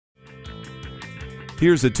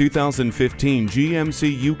Here's a 2015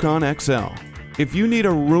 GMC Yukon XL. If you need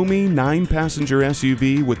a roomy 9-passenger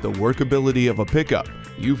SUV with the workability of a pickup,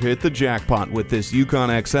 you've hit the jackpot with this Yukon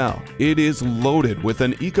XL. It is loaded with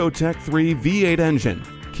an Ecotec 3 V8 engine,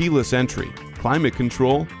 keyless entry, climate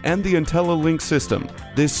control, and the IntelliLink system.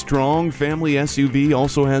 This strong family SUV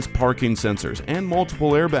also has parking sensors and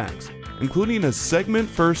multiple airbags, including a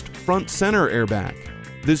segment-first front center airbag.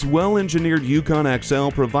 This well-engineered Yukon XL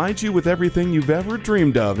provides you with everything you've ever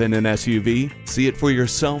dreamed of in an SUV. See it for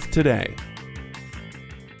yourself today.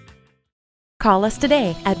 Call us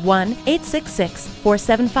today at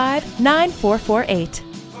 1-866-475-9448.